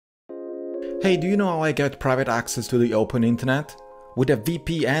Hey, do you know how I get private access to the open internet? With a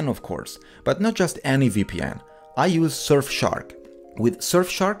VPN, of course, but not just any VPN. I use Surfshark. With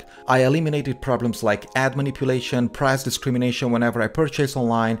Surfshark, I eliminated problems like ad manipulation, price discrimination whenever I purchase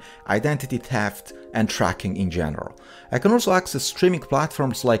online, identity theft, and tracking in general. I can also access streaming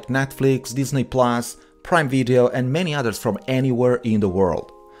platforms like Netflix, Disney+, Prime Video, and many others from anywhere in the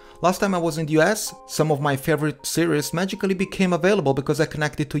world. Last time I was in the US, some of my favorite series magically became available because I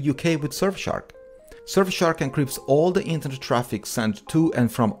connected to UK with Surfshark. Surfshark encrypts all the internet traffic sent to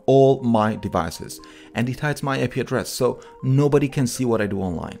and from all my devices, and it hides my IP address so nobody can see what I do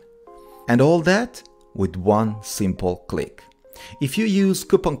online. And all that with one simple click. If you use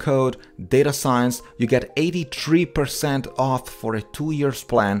coupon code DATASCIENCE, you get 83% off for a 2-year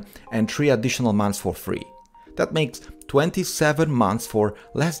plan and 3 additional months for free. That makes 27 months for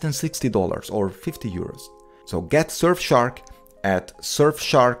less than $60 or 50 euros. So get Surfshark at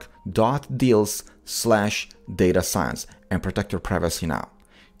surfshark.deals/datascience and protect your privacy now.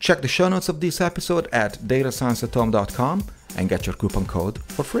 Check the show notes of this episode at datascienceathome.com and get your coupon code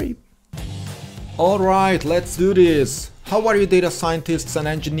for free. Alright, let's do this. How are you data scientists and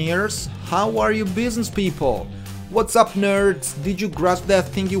engineers? How are you business people? What's up nerds? Did you grasp that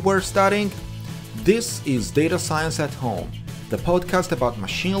thing you were studying? This is Data Science at Home, the podcast about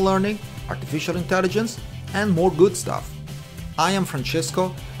machine learning, artificial intelligence, and more good stuff. I am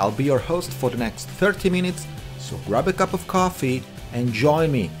Francesco, I'll be your host for the next 30 minutes, so grab a cup of coffee and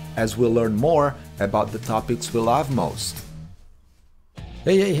join me as we learn more about the topics we love most.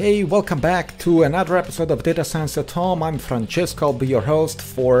 Hey, welcome back to another episode of Data Science at Home. I'm Francesco, I'll be your host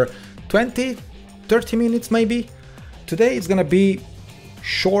for 30 minutes maybe. Today it's gonna be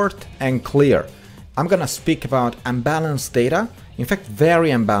short and clear. I'm gonna speak about unbalanced data, in fact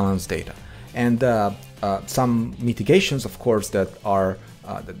very unbalanced data, and some mitigations, of course, that are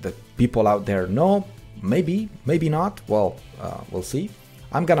that people out there know, maybe not, well, we'll see.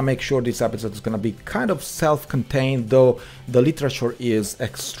 I'm gonna make sure this episode is gonna be kind of self-contained, though the literature is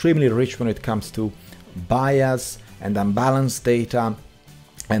extremely rich when it comes to bias and unbalanced data,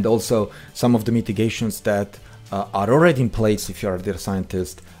 and also some of the mitigations that are already in place if you're a data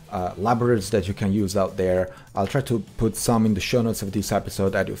scientist, libraries that you can use out there. I'll try to put some in the show notes of this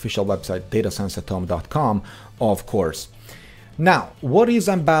episode at the official website datascienceathome.com, of course. Now, what is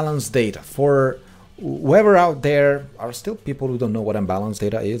unbalanced data? For whoever out there, are still people who don't know what unbalanced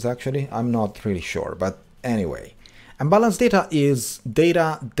data is actually? I'm not really sure, but anyway. Unbalanced data is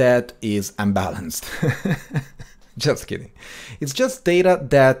data that is unbalanced. Just kidding. It's just data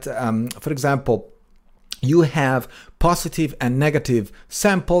that, for example, you have positive and negative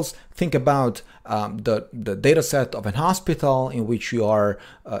samples. Think about the data set of an hospital in which you are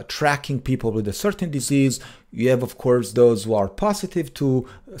tracking people with a certain disease. You have, of course, those who are positive to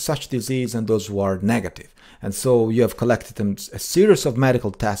such disease and those who are negative. And so you have collected a series of medical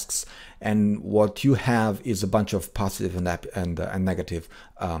tests, and what you have is a bunch of positive and negative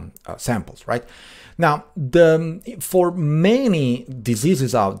samples, right? Now, for many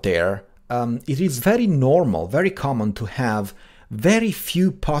diseases out there, it is very normal, very common to have very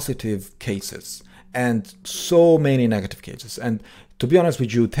few positive cases and so many negative cases. And to be honest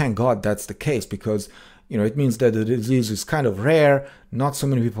with you, thank God that's the case, because it means that the disease is kind of rare, not so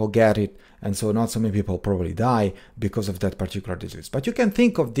many people get it, and so not so many people probably die because of that particular disease. But you can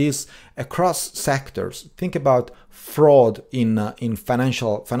think of this across sectors. Think about fraud in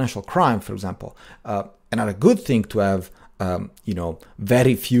financial crime, for example. Another good thing to have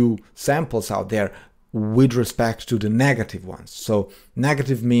very few samples out there with respect to the negative ones. So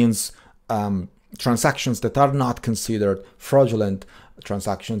negative means transactions that are not considered fraudulent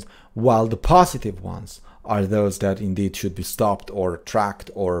transactions, while the positive ones are those that indeed should be stopped or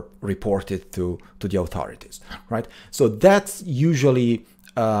tracked or reported to the authorities, right? So that's usually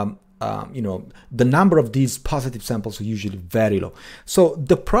the number of these positive samples are usually very low. So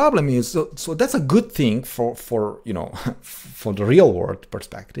the problem is, so that's a good thing for for the real world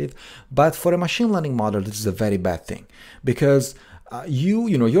perspective, but for a machine learning model, this is a very bad thing, because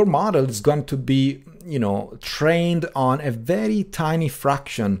your model is going to be trained on a very tiny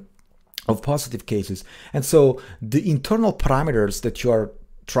fraction of positive cases, and so the internal parameters that you are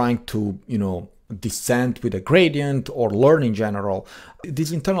trying to descent with a gradient or learn in general,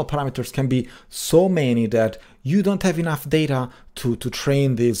 these internal parameters can be so many that you don't have enough data to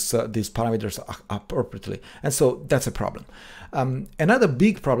train these parameters appropriately, and so that's a problem. Another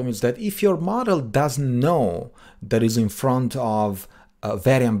big problem is that if your model doesn't know that is in front of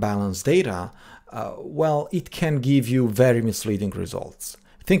very unbalanced data, well, it can give you very misleading results.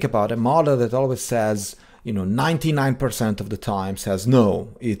 Think about a model that always says, 99% of the time says no,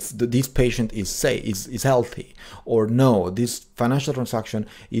 this patient is safe, is healthy, or no, this financial transaction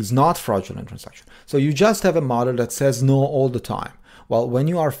is not fraudulent transaction. So you just have a model that says no all the time. Well, when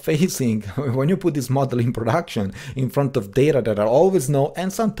you are facing, when you put this model in production in front of data that are always no,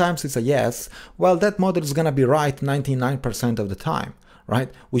 and sometimes it's a yes, well, that model is going to be right 99% of the time, right?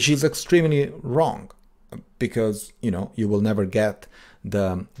 Which is extremely wrong, because, you will never get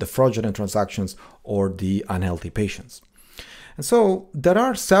the fraudulent transactions or the unhealthy patients. And so there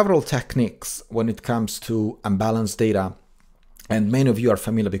are several techniques when it comes to unbalanced data, and many of you are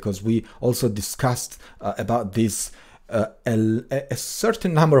familiar because we also discussed about this a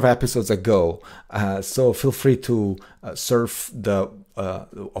certain number of episodes ago. So feel free to surf the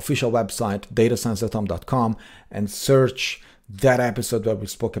official website datascience.com and search that episode where we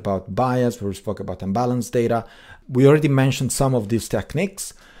spoke about bias, where we spoke about unbalanced data. We already mentioned some of these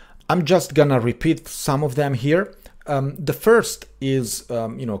techniques. I'm just gonna repeat some of them here. The first is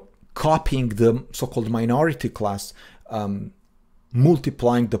copying the so-called minority class,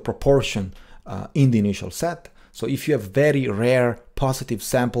 multiplying the proportion in the initial set. So if you have very rare positive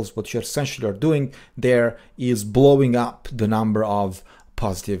samples, what you essentially are doing there is blowing up the number of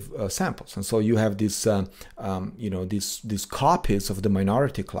positive samples. And so you have this, these copies of the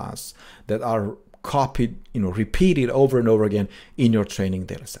minority class that are copied, repeated over and over again in your training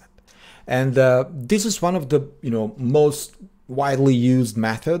data set. And this is one of the, most widely used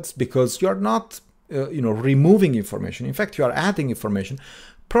methods, because you're not, removing information. In fact, you are adding information.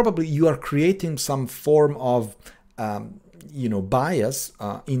 Probably you are creating some form of, bias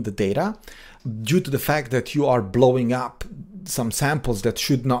in the data due to the fact that you are blowing up some samples that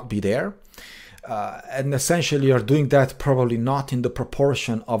should not be there. And essentially you're doing that probably not in the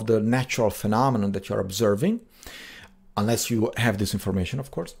proportion of the natural phenomenon that you're observing, unless you have this information,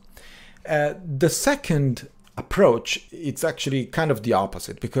 of course. The second approach, it's actually kind of the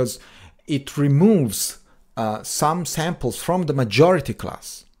opposite, because it removes some samples from the majority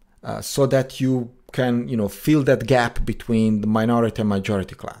class, so that you can, fill that gap between the minority and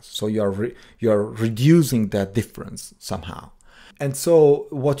majority class. So you're reducing that difference somehow. And so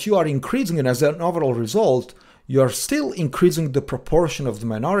what you are increasing, and as an overall result, you're still increasing the proportion of the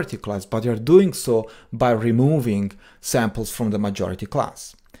minority class, but you're doing so by removing samples from the majority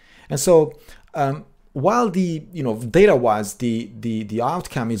class. And so while the, data-wise, the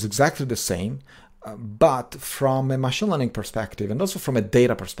outcome is exactly the same, but from a machine learning perspective and also from a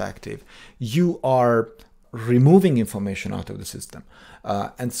data perspective, you are removing information out of the system.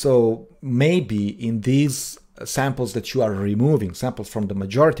 And so maybe in these samples that you are removing, samples from the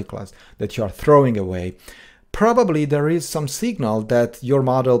majority class that you are throwing away, probably there is some signal that your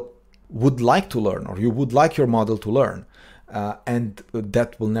model would like to learn, or you would like your model to learn. And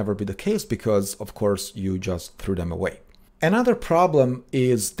that will never be the case, because, of course, you just threw them away. Another problem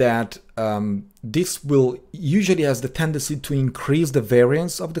is that this will usually has the tendency to increase the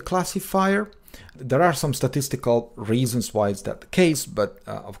variance of the classifier. There are some statistical reasons why is that the case, but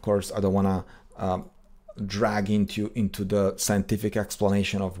of course I don't want to drag into the scientific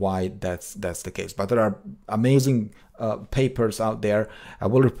explanation of why that's the case. But there are amazing papers out there. I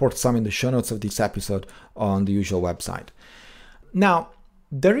will report some in the show notes of this episode on the usual website. Now,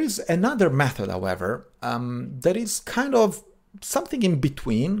 there is another method, however, that is kind of something in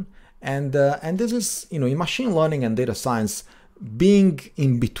between, and this is, in machine learning and data science, being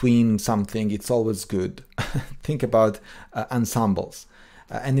in between something, it's always good. Think about ensembles.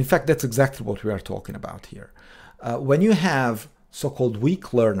 And in fact, that's exactly what we are talking about here. When you have so-called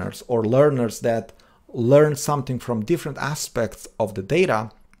weak learners, or learners that learn something from different aspects of the data,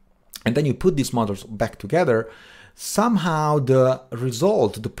 and then you put these models back together, somehow the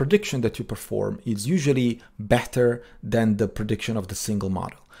result, the prediction that you perform, is usually better than the prediction of the single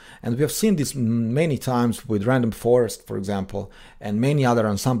model. And we have seen this many times with random forest, for example, and many other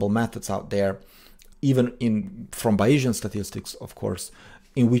ensemble methods out there, even from Bayesian statistics, of course,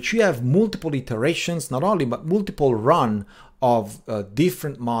 in which you have multiple iterations, not only, but multiple run of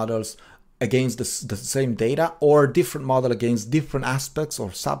different models against the same data, or different model against different aspects or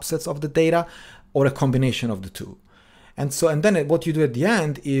subsets of the data, or a combination of the two. And then what you do at the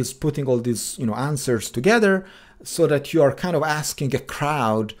end is putting all these answers together, so that you are kind of asking a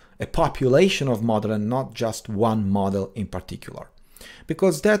crowd, a population of model, and not just one model in particular.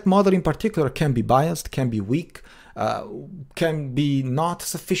 Because that model in particular can be biased, can be weak, can be not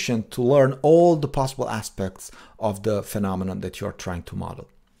sufficient to learn all the possible aspects of the phenomenon that you're trying to model.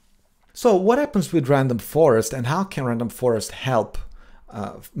 So what happens with random forest, and how can random forest help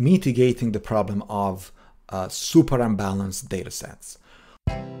mitigating the problem of super unbalanced data sets?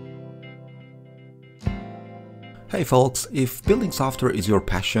 Hey folks, if building software is your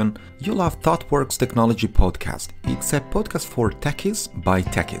passion, you'll love ThoughtWorks Technology Podcast. It's a podcast for techies by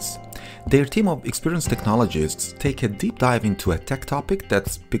techies. Their team of experienced technologists take a deep dive into a tech topic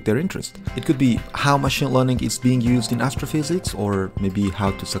that's piqued their interest. It could be how machine learning is being used in astrophysics, or maybe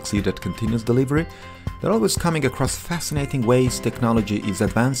how to succeed at continuous delivery. They're always coming across fascinating ways technology is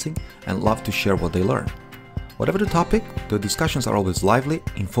advancing and love to share what they learn. Whatever the topic, the discussions are always lively,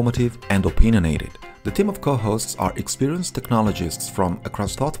 informative, and opinionated. The team of co-hosts are experienced technologists from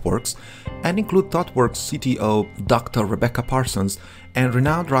across ThoughtWorks and include ThoughtWorks CTO Dr. Rebecca Parsons and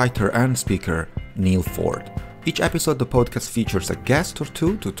renowned writer and speaker Neil Ford. Each episode, the podcast features a guest or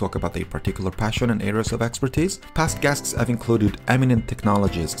two to talk about their particular passion and areas of expertise. Past guests have included eminent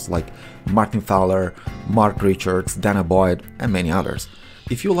technologists like Martin Fowler, Mark Richards, Dana Boyd, and many others.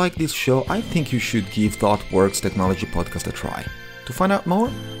 If you like this show, I think you should give ThoughtWorks Technology Podcast a try. To find out more,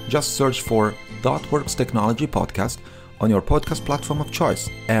 just search for ThoughtWorks Technology Podcast on your podcast platform of choice,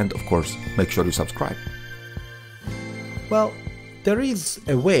 and of course, make sure you subscribe. Well, there is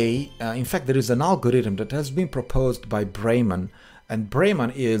a way, in fact, there is an algorithm that has been proposed by Breiman, and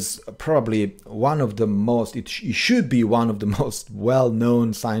Breiman is probably one of the most, it should be one of the most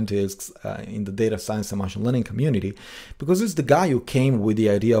well-known scientists in the data science and machine learning community, because it's the guy who came with the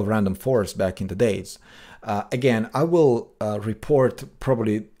idea of random forest back in the days. Again, I will report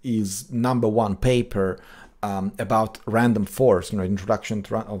probably his #1 paper about random forest, introduction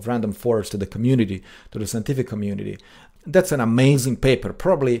of random forest to the community, to the scientific community. That's an amazing paper.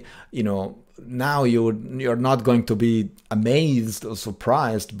 Probably, now you're not going to be amazed or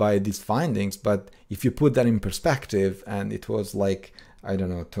surprised by these findings, but if you put that in perspective, and it was like, I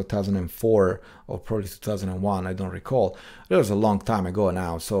don't know, 2004 or probably 2001, I don't recall. It was a long time ago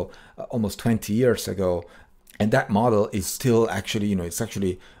now, so almost 20 years ago. And that model is still actually, it's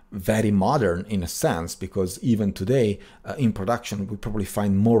actually very modern in a sense, because even today in production, we probably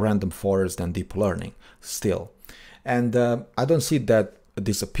find more random forests than deep learning still. And I don't see that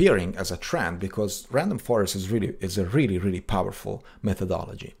disappearing as a trend, because random forest is a really powerful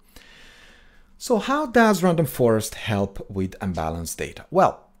methodology. So how does random forest help with unbalanced data?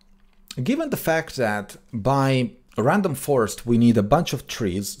 Well, given the fact that by random forest we need a bunch of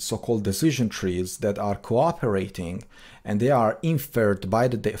trees, so-called decision trees, that are cooperating and they are inferred by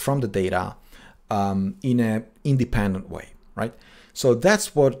from the data in an independent way, right? So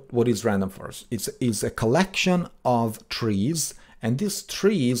that's what is random forest. It's a collection of trees, and these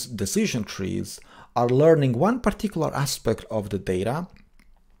trees, decision trees, are learning one particular aspect of the data.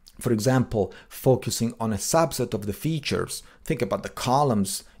 For example, focusing on a subset of the features. Think about the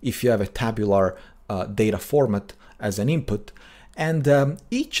columns if you have a tabular data format as an input. And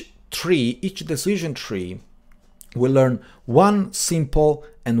each decision tree will learn one simple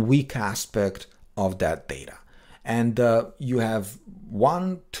and weak aspect of that data. And you have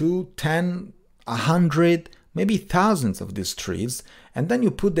 1, 2, 10, 100, maybe thousands of these trees, and then you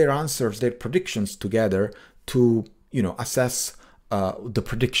put their answers, their predictions together to assess the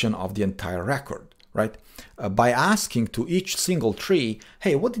prediction of the entire record, right? By asking to each single tree,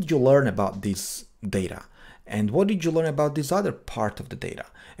 hey, what did you learn about this data? And what did you learn about this other part of the data?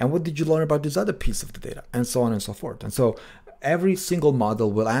 And what did you learn about this other piece of the data? And so on and so forth. And so every single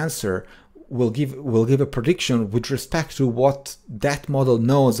model will give a prediction with respect to what that model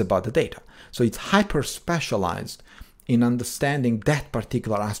knows about the data. So it's hyper specialized in understanding that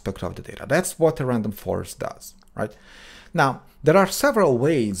particular aspect of the data. That's what a random forest does, right? Now, there are several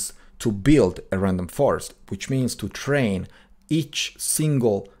ways to build a random forest, which means to train each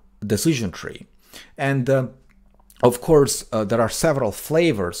single decision tree. And of course, there are several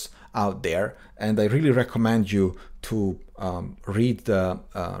flavors out there, and I really recommend you to read the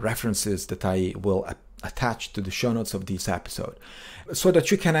references that I will attach to the show notes of this episode, so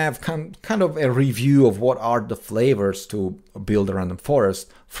that you can have kind of a review of what are the flavors to build a random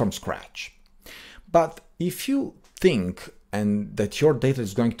forest from scratch. But if you think and that your data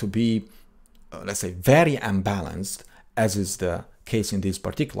is going to be, let's say, very unbalanced, as is the case in this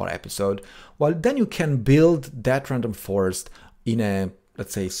particular episode, well, then you can build that random forest in a,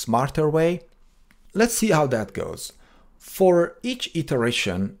 let's say, smarter way. Let's see how that goes. For each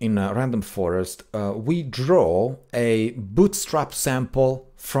iteration in a random forest, we draw a bootstrap sample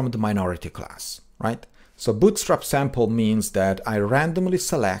from the minority class, right? So bootstrap sample means that I randomly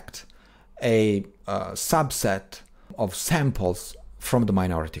select a subset of samples from the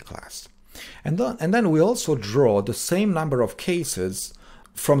minority class. And then we also draw the same number of cases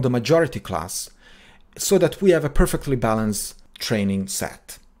from the majority class, so that we have a perfectly balanced training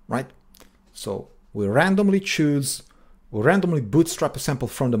set, right? So we randomly choose we randomly bootstrap a sample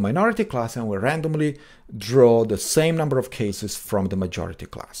from the minority class, and we randomly draw the same number of cases from the majority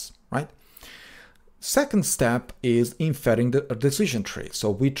class, right? Second step is inferring a decision tree. So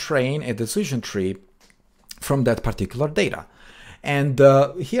we train a decision tree from that particular data. And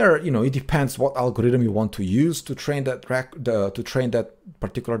here, it depends what algorithm you want to use to train that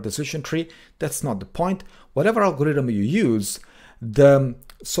particular decision tree. That's not the point. Whatever algorithm you use, the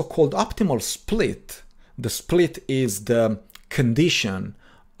so-called optimal split, the split is the condition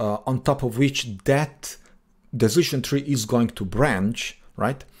on top of which that decision tree is going to branch,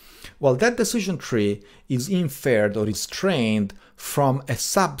 right? Well, that decision tree is inferred or is trained from a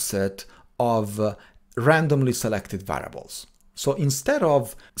subset of randomly selected variables. So instead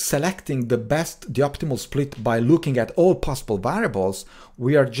of selecting the optimal split by looking at all possible variables,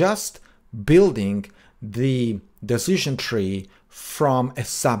 we are just building the decision tree from a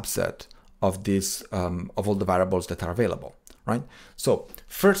subset of this of all the variables that are available, right? So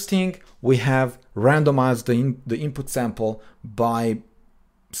first thing, we have randomized the input sample by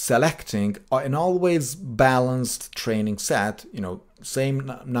selecting an always balanced training set,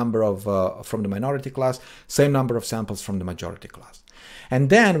 same number of from the minority class, same number of samples from the majority class. And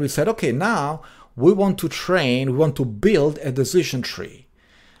then we said, okay, now we want to build a decision tree.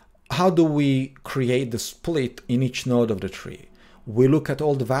 How do we create the split in each node of the tree? We look at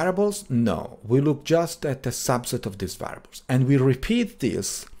all the variables? No, we look just at a subset of these variables. And we repeat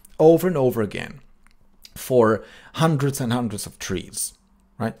this over and over again for hundreds and hundreds of trees,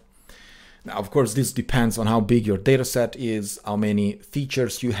 right? Now, of course, this depends on how big your data set is, how many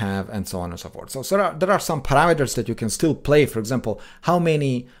features you have, and so on and so forth. So there are some parameters that you can still play. For example, how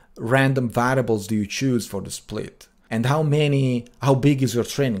many random variables do you choose for the split? And how big is your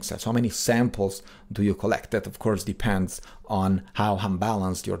training set? So how many samples do you collect? That, of course, depends on how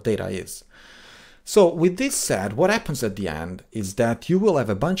unbalanced your data is. So with this said, what happens at the end is that you will have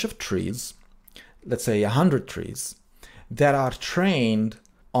a bunch of trees, let's say 100 trees, that are trained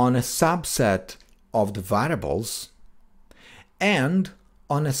on a subset of the variables and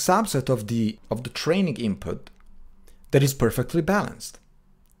on a subset of the training input that is perfectly balanced.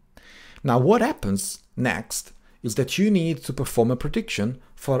 Now, what happens next is that you need to perform a prediction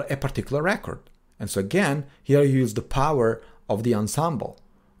for a particular record. And so again, here you use the power of the ensemble.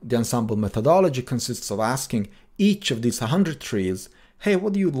 The ensemble methodology consists of asking each of these 100 trees, hey,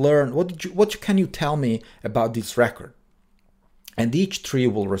 what do you learn? What can you tell me about this record? And each tree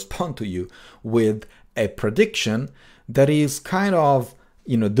will respond to you with a prediction that is kind of,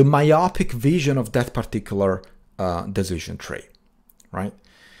 the myopic vision of that particular decision tree, right?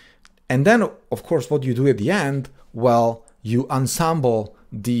 And then, of course, what you do at the end, well, you ensemble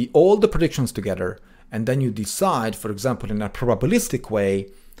all the predictions together, and then you decide, for example, in a probabilistic way,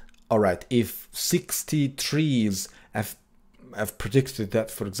 all right, if 60 trees have predicted that,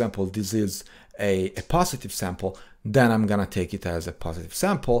 for example, this is a positive sample, then I'm gonna take it as a positive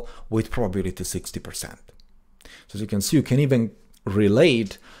sample with probability 60%. So as you can see, you can even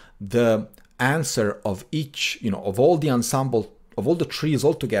relate the answer of each, of all the ensemble, of all the trees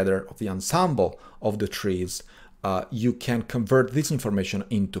altogether, of the ensemble of the trees, you can convert this information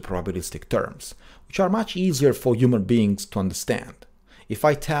into probabilistic terms, which are much easier for human beings to understand. If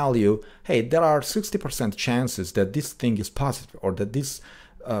I tell you, hey, there are 60% chances that this thing is positive or that this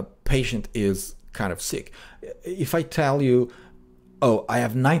patient is kind of sick. If I tell you, oh, I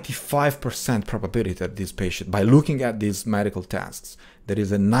have 95% probability that this patient, by looking at these medical tests, there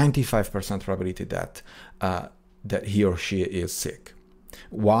is a 95% probability that that he or she is sick.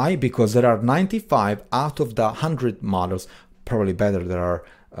 Why? Because there are 95 out of the 100 models, probably better, there are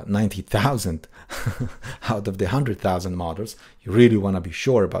 90,000 out of the 100,000 models. You really want to be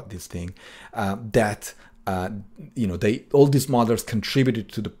sure about this thing, that all these models contributed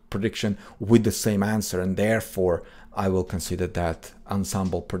to the prediction with the same answer, and therefore I will consider that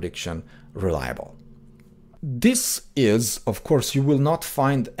ensemble prediction reliable. This is, of course, you will not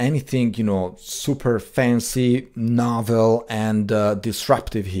find anything, super fancy, novel, and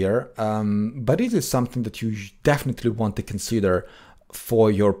disruptive here, but it is something that you definitely want to consider for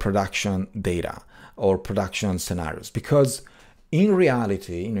your production data or production scenarios, because in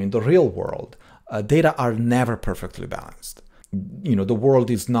reality, in the real world, data are never perfectly balanced. The world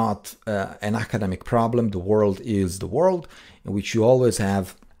is not an academic problem. The world is the world in which you always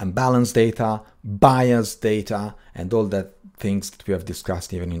have unbalanced data, biased data, and all that things that we have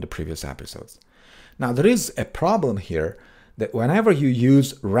discussed even in the previous episodes. Now, there is a problem here that whenever you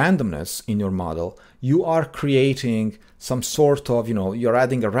use randomness in your model, you are creating some sort of, you're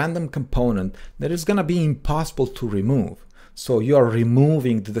adding a random component that is going to be impossible to remove. So you are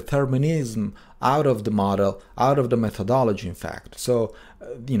removing the determinism out of the model, out of the methodology, in fact. So,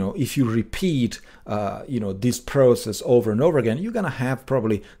 if you repeat, this process over and over again, you're going to have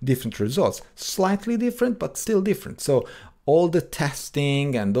probably different results, slightly different, but still different. So all the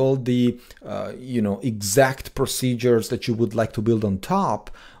testing and all the, exact procedures that you would like to build on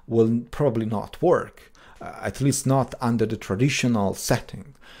top will probably not work, at least not under the traditional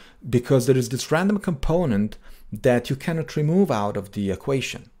setting, because there is this random component that you cannot remove out of the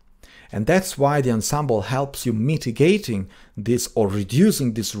equation. And that's why the ensemble helps you mitigating this or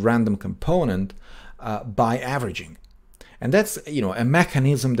reducing this random component by averaging. And that's, a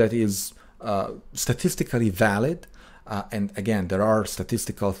mechanism that is statistically valid. And again, there are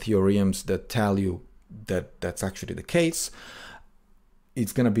statistical theorems that tell you that that's actually the case.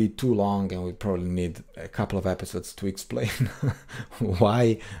 It's going to be too long, and we probably need a couple of episodes to explain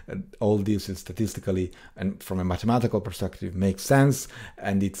why all this is statistically and from a mathematical perspective makes sense,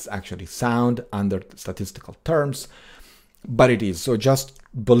 and it's actually sound under statistical terms. But it is. So just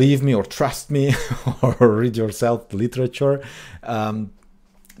believe me or trust me or read yourself the literature.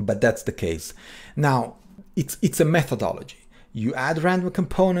 But that's the case. Now, it's a methodology. You add random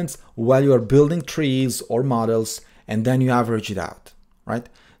components while you are building trees or models, and then you average it out. Right?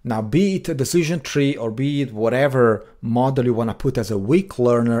 Now, be it a decision tree or be it whatever model you want to put as a weak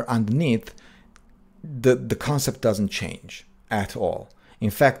learner underneath, the concept doesn't change at all.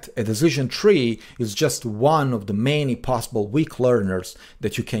 In fact, a decision tree is just one of the many possible weak learners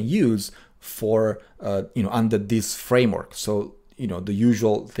that you can use for, under this framework. So, the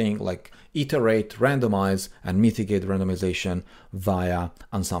usual thing like iterate, randomize, and mitigate randomization via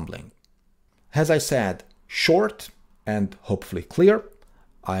ensembling. As I said, short and hopefully clear.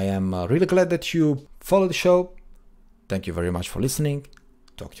 I am really glad that you follow the show. Thank you very much for listening.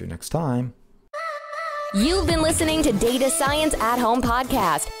 Talk to you next time. You've been listening to Data Science at Home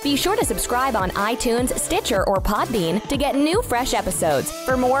podcast. Be sure to subscribe on iTunes, Stitcher, or Podbean to get new fresh episodes.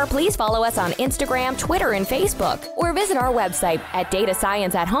 For more, please follow us on Instagram, Twitter, and Facebook, or visit our website at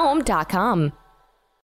datascienceathome.com.